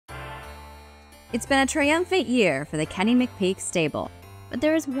It's been a triumphant year for the Kenny McPeak stable, but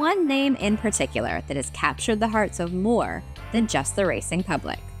there is one name in particular that has captured the hearts of more than just the racing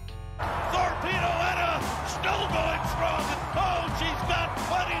public. Thorpedo Anna still going strong. Oh, she's got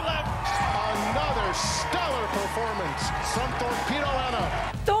plenty left. Another stellar performance from Thorpedo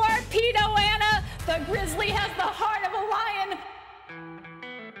Anna. Thorpedo Anna, the Grizzly has the heart of a lion.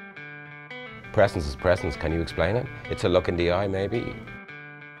 Presence is presence. Can you explain it? It's a look in the eye, maybe.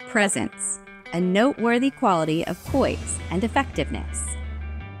 Presence, a noteworthy quality of poise and effectiveness.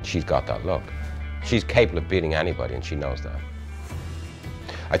 She's got that look. She's capable of beating anybody, and she knows that.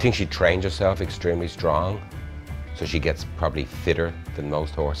 I think she trained herself extremely strong, so she gets probably fitter than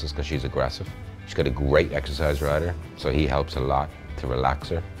most horses because she's aggressive. She's got a great exercise rider, so he helps a lot to relax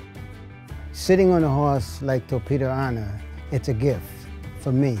her. Sitting on a horse like Thorpedo Anna, it's a gift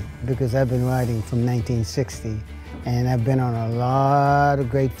for me because I've been riding from 1960 and I've been on a lot of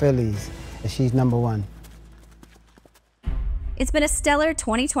great fillies. She's number one. It's been a stellar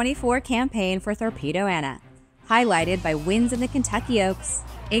 2024 campaign for Thorpedo Anna, highlighted by wins in the Kentucky Oaks,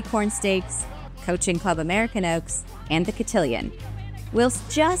 Acorn Stakes, Coaching Club American Oaks, and the Cotillion, whilst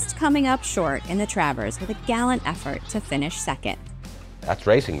just coming up short in the Travers with a gallant effort to finish second. That's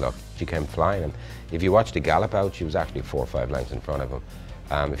racing luck. She came flying, and if you watch the gallop out, she was actually 4 or 5 lengths in front of him.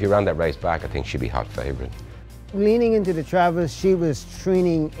 If you ran that race back, I think she'd be hot favourite. Leaning into the Travers, she was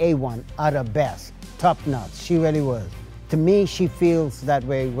training A1 at her best, top notch. She really was. To me, she feels that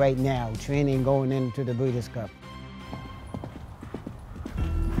way right now, training going into the Breeders' Cup.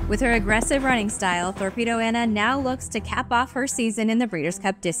 With her aggressive running style, Thorpedo Anna now looks to cap off her season in the Breeders'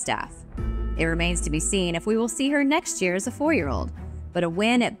 Cup Distaff. It remains to be seen if we will see her next year as a 4-year-old, but a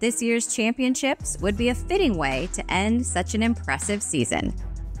win at this year's championships would be a fitting way to end such an impressive season.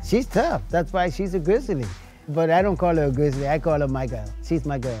 She's tough, that's why she's a Grizzly. But I don't call her a Grizzly, I call her my girl. She's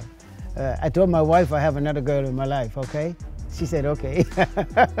my girl. I told my wife I have another girl in my life, okay? She said, okay.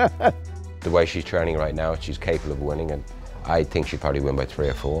 The way she's training right now, she's capable of winning, and I think she'd probably win by 3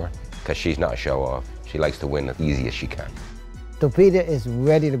 or 4, because she's not a show-off. She likes to win as easy as she can. Thorpedo is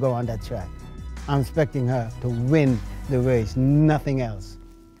ready to go on that track. I'm expecting her to win the race, nothing else.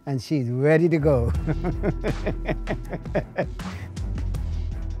 And she's ready to go.